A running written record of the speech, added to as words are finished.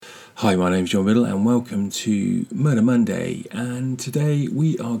Hi, my name's John Biddle and welcome to Murder Monday, and today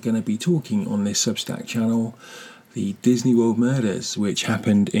we are going to be talking on this Substack channel the Disney World murders, which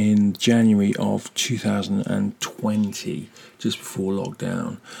happened in January of 2020, just before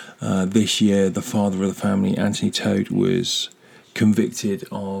lockdown. This year, the father of the family, Anthony Todt, was convicted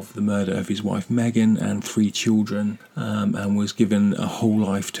of the murder of his wife Meghan and 3 children, and was given a whole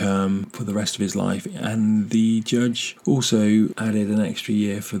life term for the rest of his life, and the judge also added an extra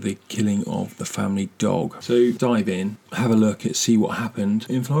year for the killing of the family dog. So dive in, have a look at see what happened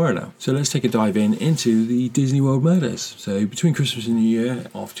in Florida. So let's take a dive into the Disney World murders. So between Christmas and New Year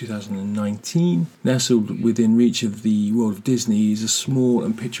of 2019, nestled within reach of the world of Disney is a small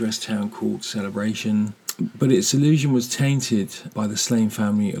and picturesque town called Celebration, but its illusion was tainted by the slain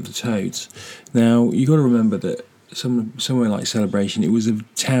family of the Todts. Now, you got to remember that somewhere like Celebration, it was a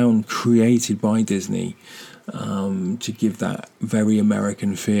town created by Disney to give that very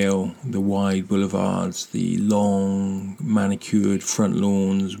American feel. The wide boulevards, the long manicured front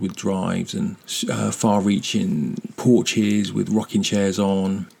lawns with drives, and far-reaching porches with rocking chairs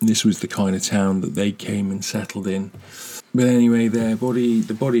on. This was the kind of town that they came and settled in. But anyway, the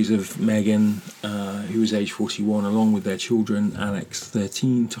bodies of Meghan, who was age 41, along with their children, Alex,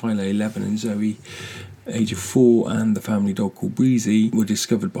 13, Tyler, 11, and Zoe, age of 4, and the family dog called Breezy, were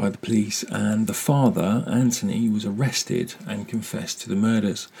discovered by the police, and the father, Anthony, was arrested and confessed to the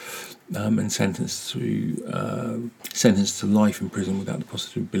murders, and sentenced to life in prison without the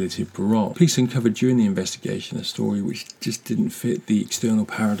possibility of parole. Police uncovered during the investigation a story which just didn't fit the external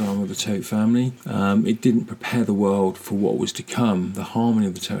paradigm of the Todt family. It didn't prepare the world for what was to come. The harmony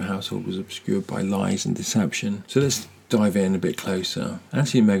of the Todt household was obscured by lies and deception. So let's dive in a bit closer.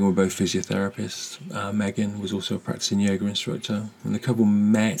 Anthony and Meghan were both physiotherapists. Meghan was also a practicing yoga instructor, and the couple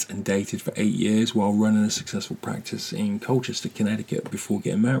met and dated for 8 years while running a successful practice in Colchester, Connecticut, before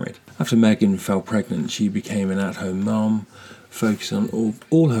getting married. After Meghan fell pregnant, she became an at-home mum, focused on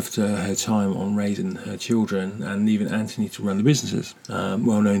all of her time on raising her children, and leaving Anthony to run the businesses.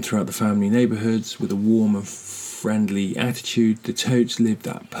 Well known throughout the family neighbourhoods with a warm and friendly attitude, the Todts lived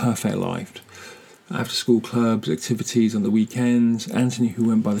that perfect life. After school clubs, activities on the weekends, Anthony, who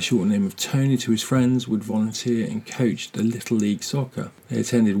went by the short name of Tony to his friends, would volunteer and coach the Little League soccer. They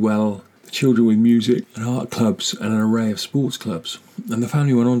attended the children with music and art clubs and an array of sports clubs. And the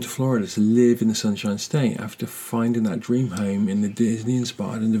family went on to Florida to live in the Sunshine State after finding that dream home in the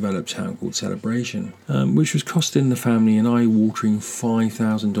Disney-inspired and developed town called Celebration, which was costing the family an eye-watering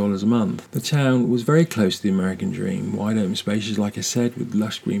 $5,000 a month. The town was very close to the American dream, wide open spaces, like I said, with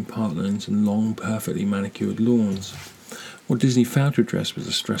lush green parklands and long, perfectly manicured lawns. What Disney failed to address was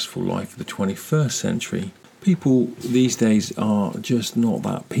the stressful life of the 21st century. People these days are just not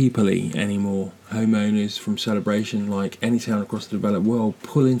that peoply anymore. Homeowners from Celebration, like any town across the developed world,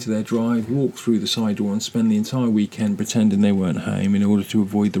 pull into their drive, walk through the side door and spend the entire weekend pretending they weren't home in order to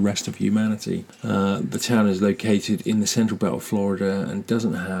avoid the rest of humanity. The town is located in the central belt of Florida and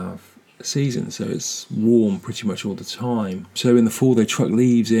doesn't have season, so it's warm pretty much all the time. So in the fall they truck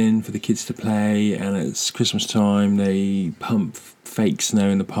leaves in for the kids to play, and it's Christmas time they pump fake snow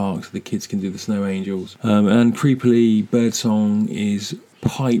in the park so the kids can do the snow angels, and creepily birdsong is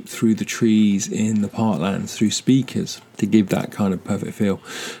piped through the trees in the parklands through speakers to give that kind of perfect feel.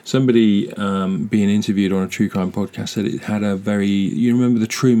 Somebody being interviewed on a true crime podcast said it had a very, you remember the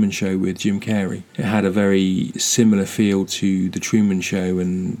Truman Show with Jim Carrey? It had a very similar feel to the Truman Show,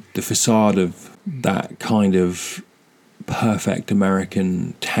 and the facade of that kind of perfect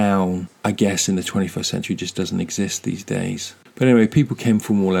American town, I guess, in the 21st century just doesn't exist these days. But anyway, people came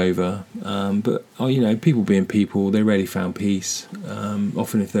from all over, but people being people, they rarely found peace.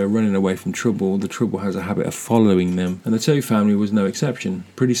 Often if they're running away from trouble, the trouble has a habit of following them, and the Todt family was no exception.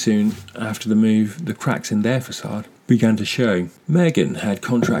 Pretty soon after the move, the cracks in their facade began to show. Meghan had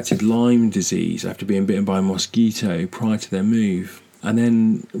contracted Lyme disease after being bitten by a mosquito prior to their move. And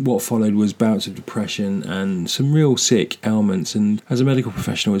then what followed was bouts of depression and some real sick ailments, and as a medical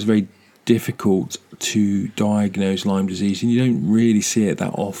professional it's very difficult to diagnose Lyme disease, and you don't really see it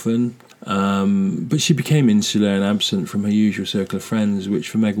that often. But she became insular and absent from her usual circle of friends, which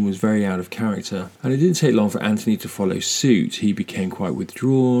for Meghan was very out of character. And it didn't take long for Anthony to follow suit. He became quite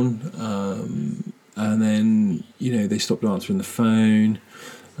withdrawn, and then they stopped answering the phone,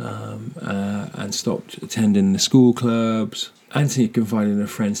 and stopped attending the school clubs. Anthony confided in a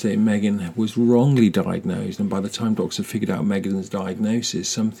friend saying Meghan was wrongly diagnosed, and by the time doctors had figured out Meghan's diagnosis,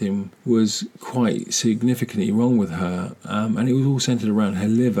 something was quite significantly wrong with her, and it was all centred around her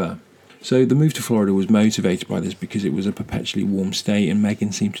liver. So the move to Florida was motivated by this because it was a perpetually warm state, and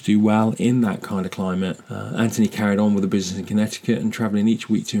Meghan seemed to do well in that kind of climate. Anthony carried on with a business in Connecticut and travelling each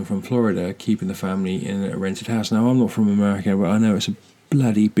week to and from Florida, keeping the family in a rented house. Now, I'm not from America, but I know it's a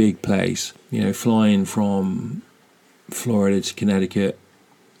bloody big place. Flying from Florida to Connecticut,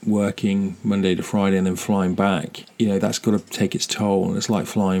 working Monday to Friday and then flying back, that's got to take its toll. And it's like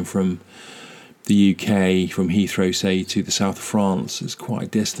flying from the UK, from Heathrow, say, to the south of France. It's quite a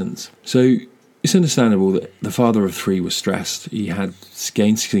distance. So it's understandable that the father of three was stressed. He had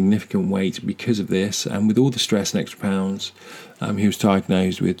gained significant weight because of this, and with all the stress and extra pounds, he was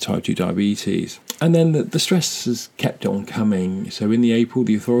diagnosed with type 2 diabetes. And then the stress has kept on coming. So in April,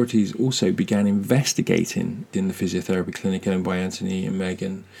 the authorities also began investigating in the physiotherapy clinic owned by Anthony and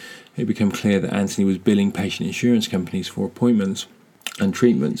Meghan. It became clear that Anthony was billing patient insurance companies for appointments and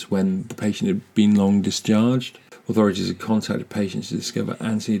treatments when the patient had been long discharged. Authorities had contacted patients to discover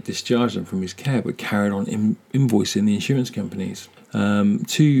Anthony had discharged them from his care but carried on invoicing the insurance companies.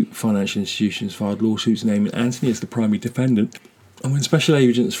 2 financial institutions filed lawsuits naming Anthony as the primary defendant. And when special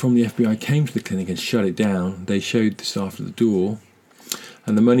agents from the FBI came to the clinic and shut it down, they showed the staff at the door,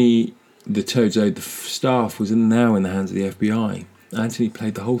 and the money the Todts owed the staff was now in the hands of the FBI. Anthony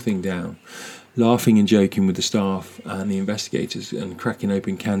played the whole thing down, laughing and joking with the staff and the investigators and cracking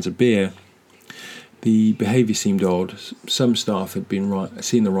open cans of beer. The behaviour seemed odd. Some staff had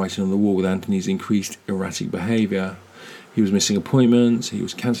seen the writing on the wall with Anthony's increased erratic behaviour. He was missing appointments, he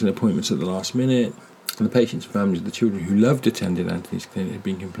was cancelling appointments at the last minute, and the patients and families of the children who loved attending Anthony's clinic had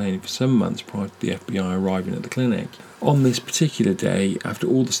been complaining for some months prior to the FBI arriving at the clinic. On this particular day, after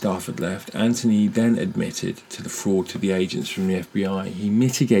all the staff had left, Anthony then admitted to the fraud to the agents from the FBI. He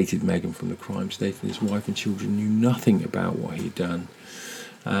mitigated Meghan from the crime, stating his wife and children knew nothing about what he had done.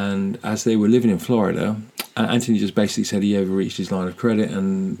 And as they were living in Florida, Anthony just basically said he overreached his line of credit,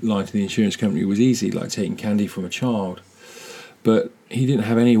 and lying to the insurance company was easy, like taking candy from a child. But he didn't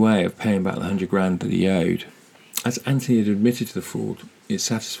have any way of paying back the $100,000 that he owed. As Anthony had admitted to the fraud, it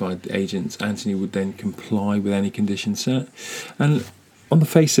satisfied the agents. Anthony would then comply with any conditions set. And on the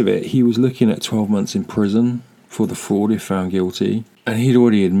face of it, he was looking at 12 months in prison for the fraud if found guilty. And he'd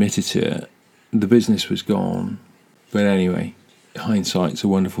already admitted to it. The business was gone. But anyway, hindsight's a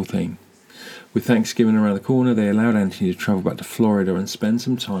wonderful thing. With Thanksgiving around the corner, they allowed Anthony to travel back to Florida and spend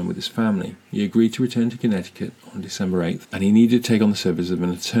some time with his family. He agreed to return to Connecticut on December 8th, and he needed to take on the service of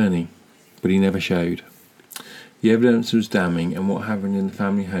an attorney, but he never showed. The evidence was damning, and what happened in the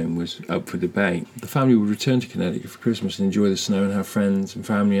family home was up for debate. The family would return to Connecticut for Christmas and enjoy the snow and have friends and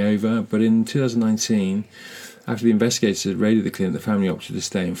family over, but in 2019, after the investigators had raided the clinic, the family opted to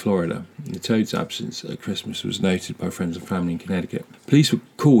stay in Florida. The Todd's absence at Christmas was noted by friends and family in Connecticut. Police were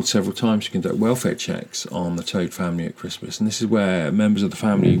called several times to conduct welfare checks on the Todt family at Christmas, and this is where members of the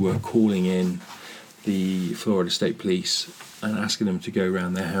family were calling in the Florida State Police and asking them to go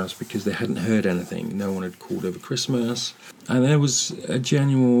around their house because they hadn't heard anything. No one had called over Christmas. And there was a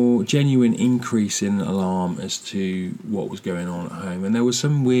genuine increase in alarm as to what was going on at home. And there were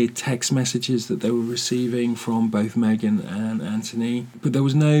some weird text messages that they were receiving from both Meghan and Anthony. But there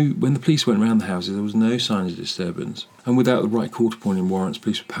was when the police went around the houses, there was no signs of disturbance. And without the right court appointing warrants,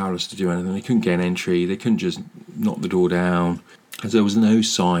 police were powerless to do anything. They couldn't gain entry. They couldn't just knock the door down. As there was no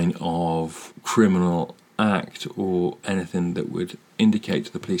sign of criminal act or anything that would indicate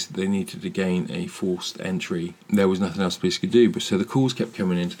to the police that they needed to gain a forced entry. There was nothing else the police could do, but so the calls kept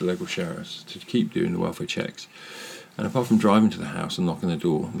coming into the local sheriffs to keep doing the welfare checks. And apart from driving to the house and knocking the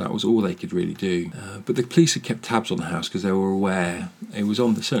door, that was all they could really do. But the police had kept tabs on the house because they were aware. It was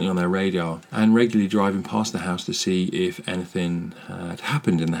certainly on their radar, and regularly driving past the house to see if anything had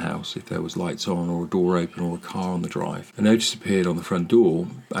happened in the house, if there was lights on or a door open or a car on the drive. A notice appeared on the front door,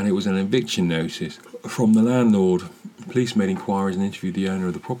 and it was an eviction notice from the landlord. Police made inquiries and interviewed the owner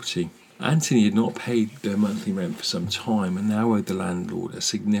of the property. Anthony had not paid their monthly rent for some time and now owed the landlord a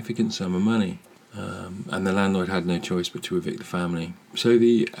significant sum of money. And the landlord had no choice but to evict the family. So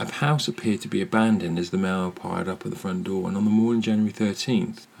the house appeared to be abandoned as the mail piled up at the front door, and on the morning of January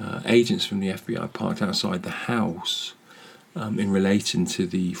 13th, agents from the FBI parked outside the house in relation to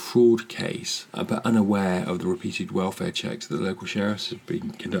the fraud case, but unaware of the repeated welfare checks that the local sheriffs had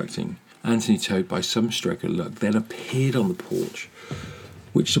been conducting. Anthony Todt, by some stroke of luck, then appeared on the porch,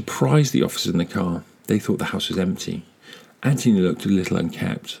 which surprised the officers in the car. They thought the house was empty. Anthony looked a little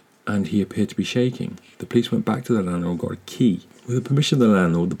unkept, and he appeared to be shaking. The police went back to the landlord and got a key. With the permission of the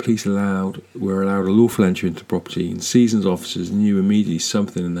landlord, the police were allowed a lawful entry into the property, and seasoned officers knew immediately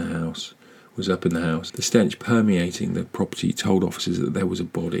something in the house was up in the house. The stench permeating the property told officers that there was a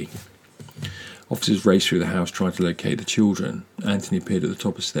body. Officers raced through the house trying to locate the children. Anthony appeared at the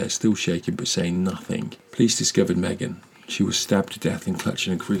top of the stairs, still shaking but saying nothing. Police discovered Meghan. She was stabbed to death and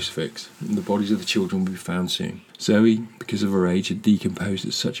clutching a crucifix, and the bodies of the children would be found soon. Zoe, because of her age, had decomposed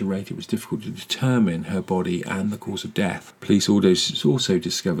at such a rate it was difficult to determine her body and the cause of death. Police also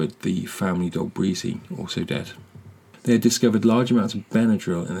discovered the family dog Breezy, also dead. They had discovered large amounts of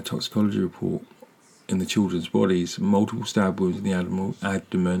Benadryl in the toxicology report in the children's bodies, multiple stab wounds in the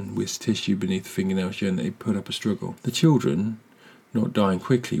abdomen with tissue beneath the fingernails showing that they put up a struggle. The children, not dying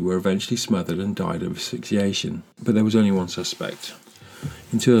quickly, were eventually smothered and died of asphyxiation, but there was only one suspect.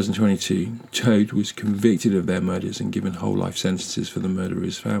 In 2022, Todt was convicted of their murders and given whole life sentences for the murder of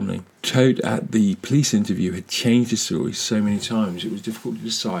his family. Todt, at the police interview, had changed his story so many times it was difficult to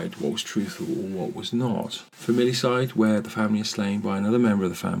decide what was truthful or what was not. Familicide, where the family is slain by another member of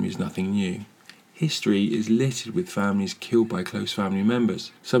the family, is nothing new. History is littered with families killed by close family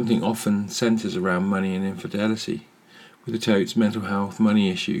members. Something often centres around money and infidelity. With the Todts, mental health,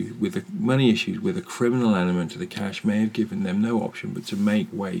 money issues with a criminal element to the cash may have given them no option but to make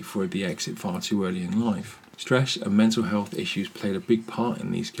way for the exit far too early in life. Stress and mental health issues played a big part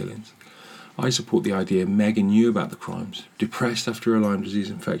in these killings. I support the idea Meghan knew about the crimes, depressed after a Lyme disease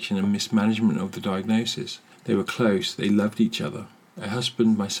infection and mismanagement of the diagnosis. They were close, they loved each other. A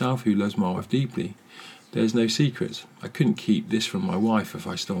husband myself who loves my wife deeply. There's no secret. I couldn't keep this from my wife if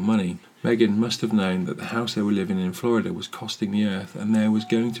I stole money. Meghan must have known that the house they were living in Florida was costing the earth, and there was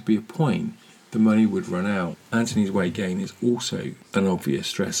going to be a point the money would run out. Anthony's weight gain is also an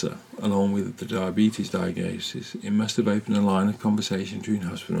obvious stressor. Along with the diabetes diagnosis, it must have opened a line of conversation between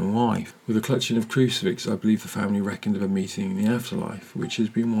husband and wife. With the clutching of crucifix, I believe the family reckoned of a meeting in the afterlife, which has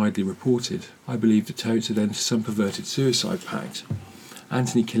been widely reported. I believe the Todts had entered some perverted suicide pact.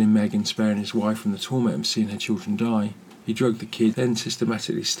 Anthony killing Meghan, sparing his wife from the torment of seeing her children die. He drugged the kids, then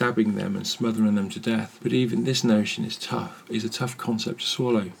systematically stabbing them and smothering them to death. But even this notion is a tough concept to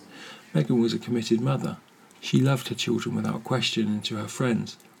swallow. Meghan was a committed mother. She loved her children without question and to her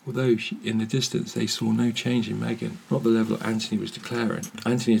friends, although in the distance they saw no change in Meghan, not the level Anthony was declaring.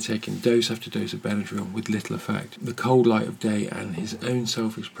 Anthony had taken dose after dose of Benadryl with little effect. The cold light of day and his own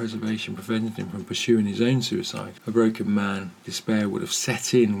selfish preservation prevented him from pursuing his own suicide. A broken man, despair would have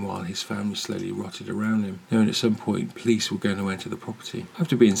set in while his family slowly rotted around him, knowing at some point police were going to enter the property.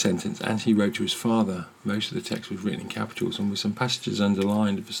 After being sentenced, Anthony wrote to his father. Most of the text was written in capitals and with some passages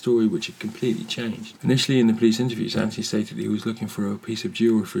underlined of a story which had completely changed. Initially in the police interviews, Anthony stated he was looking for a piece of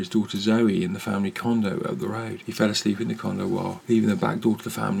jewellery for his daughter Zoe in the family condo up the road. He fell asleep in the condo while leaving the back door to the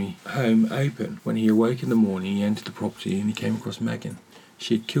family home open. When he awoke in the morning, he entered the property and he came across Meghan.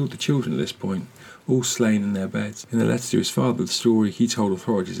 She had killed the children at this point, all slain in their beds. In the letter to his father, the story he told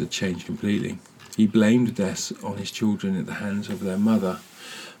authorities had changed completely. He blamed the deaths on his children at the hands of their mother,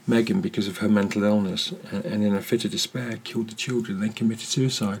 Meghan, because of her mental illness, and in a fit of despair killed the children, then committed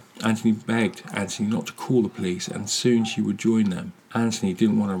suicide. Anthony begged Anthony not to call the police, and soon she would join them. Anthony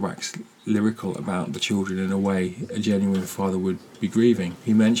didn't want to wax lyrical about the children in a way a genuine father would be grieving.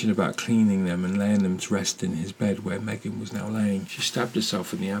 He mentioned about cleaning them and laying them to rest in his bed where Meghan was now laying. She stabbed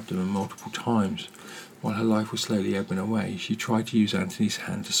herself in the abdomen multiple times. While her life was slowly ebbing away, she tried to use Anthony's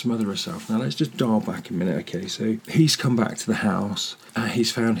hand to smother herself. Now let's just dial back a minute, okay? So he's come back to the house.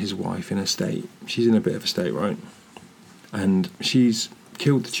 He's found his wife in a state. She's in a bit of a state, right? And she's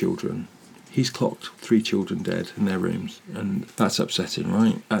killed the children. He's clocked 3 children dead in their rooms, and that's upsetting,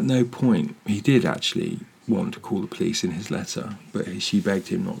 right? At no point, he did actually want to call the police in his letter, but she begged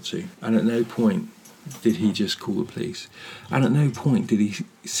him not to. And at no point did he just call the police. And at no point did he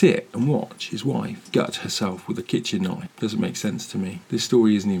sit and watch his wife gut herself with a kitchen knife. Doesn't make sense to me. This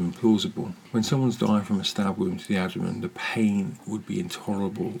story isn't even plausible. When someone's dying from a stab wound to the abdomen, the pain would be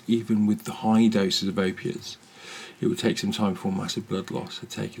intolerable, even with the high doses of opiates. It would take some time before massive blood loss had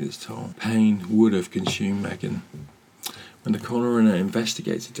taken its toll. Pain would have consumed Meghan. When the coroner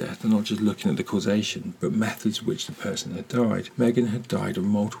investigates the death, they're not just looking at the causation, but methods which the person had died. Meghan had died of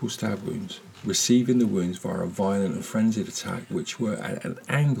multiple stab wounds, receiving the wounds via a violent and frenzied attack which were at an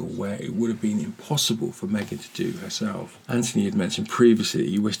angle where it would have been impossible for Meghan to do herself. Anthony had mentioned previously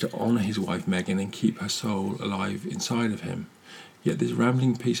he wished to honour his wife Meghan and keep her soul alive inside of him. Yet this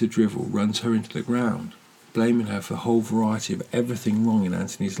rambling piece of drivel runs her into the ground, blaming her for a whole variety of everything wrong in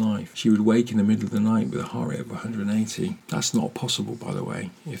Anthony's life. She would wake in the middle of the night with a heart rate of 180. That's not possible, by the way.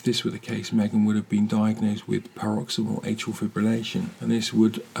 If this were the case, Meghan would have been diagnosed with paroxysmal atrial fibrillation, and this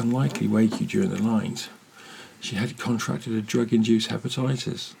would unlikely wake you during the night. She had contracted a drug-induced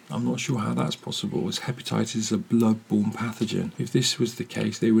hepatitis. I'm not sure how that's possible, as hepatitis is a blood-borne pathogen. If this was the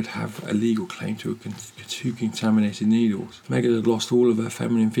case, they would have a legal claim to contaminated needles. Meghan had lost all of her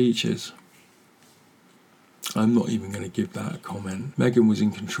feminine features. I'm not even going to give that a comment. Meghan was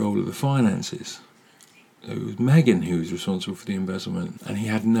in control of the finances. It was Meghan who was responsible for the embezzlement, and he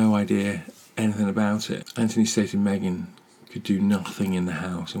had no idea anything about it. Anthony stated Meghan could do nothing in the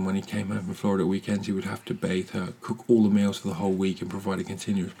house, and when he came home from Florida at weekends, he would have to bathe her, cook all the meals for the whole week, and provide a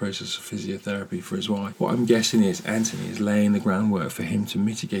continuous process of physiotherapy for his wife. What I'm guessing is Anthony is laying the groundwork for him to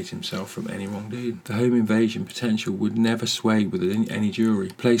mitigate himself from any wrongdoing. The home invasion potential would never sway with any jury.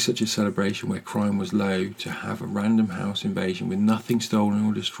 A place such a celebration where crime was low, to have a random house invasion with nothing stolen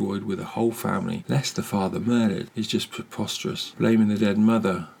or destroyed, with a whole family, less the father murdered, is just preposterous. Blaming the dead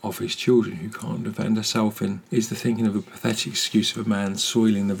mother of his children who can't defend herself is the thinking of a pathetic excuse of a man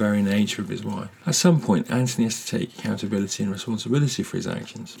soiling the very nature of his wife. At some point, Anthony has to take accountability and responsibility for his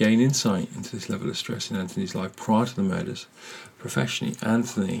actions. Gain insight into this level of stress in Anthony's life prior to the murders. Professionally,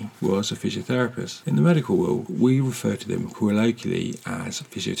 Anthony was a physiotherapist. In the medical world, we refer to them colloquially as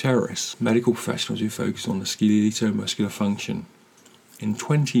physiotherapists, medical professionals who focus on the skeletal-muscular function. In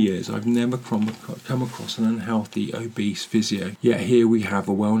 20 years, I've never come across an unhealthy, obese physio. Yet here we have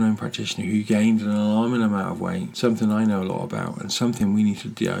a well-known practitioner who gained an alarming amount of weight, something I know a lot about, and something we need to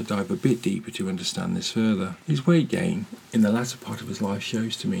dive a bit deeper to understand this further. His weight gain in the latter part of his life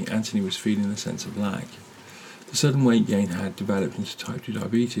shows to me Anthony was feeling a sense of lack. The sudden weight gain had developed into type 2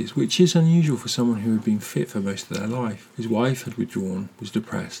 diabetes, which is unusual for someone who had been fit for most of their life. His wife had withdrawn, was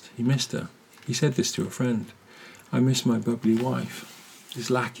depressed. He missed her. He said this to a friend. "I miss my bubbly wife." This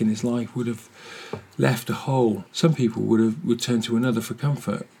lack in his life would have left a hole. Some people would turn to another for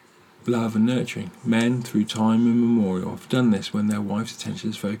comfort, love and nurturing. Men, through time immemorial, have done this when their wife's attention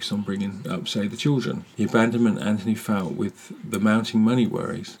is focused on bringing up, say, the children. The abandonment Anthony felt with the mounting money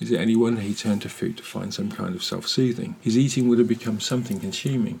worries, is it any wonder he turned to food to find some kind of self-soothing? His eating would have become something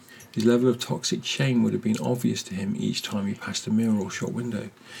consuming. His level of toxic shame would have been obvious to him each time he passed a mirror or shop window.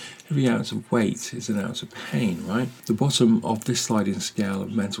 Every ounce of weight is an ounce of pain, right? The bottom of this sliding scale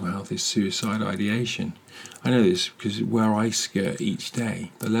of mental health is suicide ideation. I know this because where I skirt each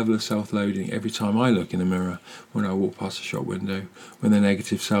day, the level of self-loathing every time I look in the mirror, when I walk past a shop window, when the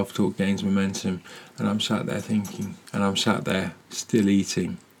negative self-talk gains momentum, and I'm sat there thinking, and I'm sat there still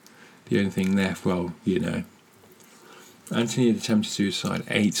eating. The only thing left, well, you know. Anthony had attempted suicide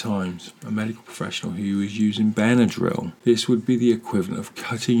 8 times, a medical professional who was using Benadryl. This would be the equivalent of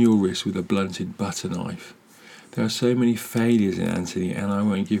cutting your wrist with a blunted butter knife. There are so many failures in Anthony, and I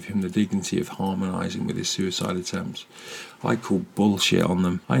won't give him the dignity of harmonising with his suicide attempts. I call bullshit on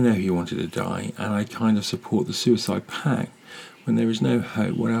them. I know he wanted to die, and I kind of support the suicide pact. When there is no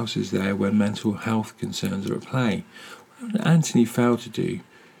hope, what else is there when mental health concerns are at play? What Anthony failed to do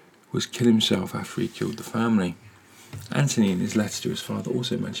was kill himself after he killed the family. Anthony, in his letter to his father,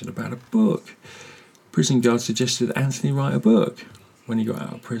 also mentioned about a book. Prison guards suggested Anthony write a book when he got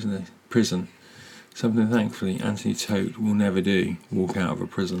out of prison. Something, thankfully, Anthony Todt will never do, walk out of a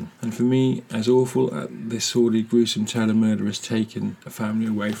prison. And for me, as awful as this sordid, gruesome tale of murder has taken a family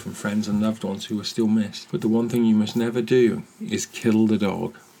away from friends and loved ones who are still missed. But the one thing you must never do is kill the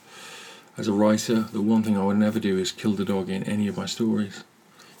dog. As a writer, the one thing I would never do is kill the dog in any of my stories.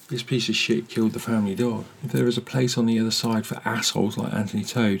 This piece of shit killed the family dog. If there is a place on the other side for assholes like Anthony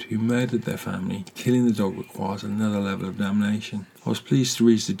Todt who murdered their family, killing the dog requires another level of damnation. I was pleased to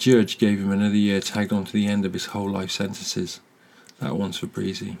read the judge gave him another year tagged on to the end of his whole life sentences. That one's for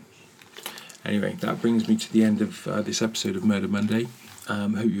Breezy. Anyway, that brings me to the end of this episode of Murder Monday.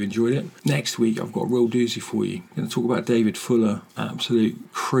 Hope you enjoyed it. Next week, I've got a real doozy for you. I'm going to talk about David Fuller,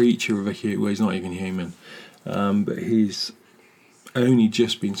 absolute creature of a human. Well, he's not even human, but he's only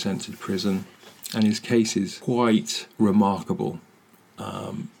just been sent to prison, and his case is quite remarkable,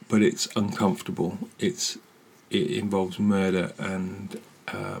 but it's uncomfortable. It involves murder, and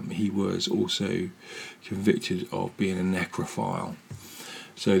he was also convicted of being a necrophile.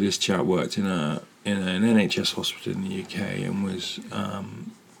 So this chap worked in an NHS hospital in the UK and was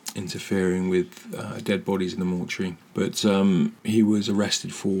interfering with dead bodies in the mortuary. But he was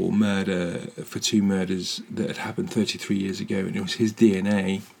arrested for 2 murders that had happened 33 years ago, and it was his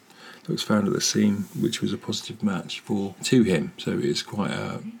DNA that was found at the scene, which was a positive match to him. So it's quite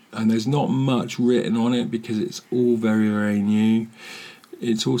and there's not much written on it because it's all very, very new.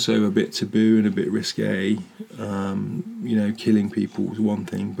 It's also a bit taboo and a bit risque. Killing people is one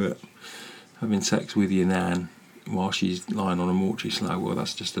thing, but having sex with your nan while she's lying on a mortuary slab, well,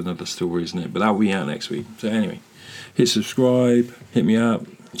 that's just another story, isn't it? But that'll be out next week. So anyway, hit subscribe, hit me up,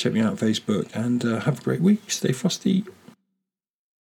 check me out on Facebook, and have a great week. Stay frosty.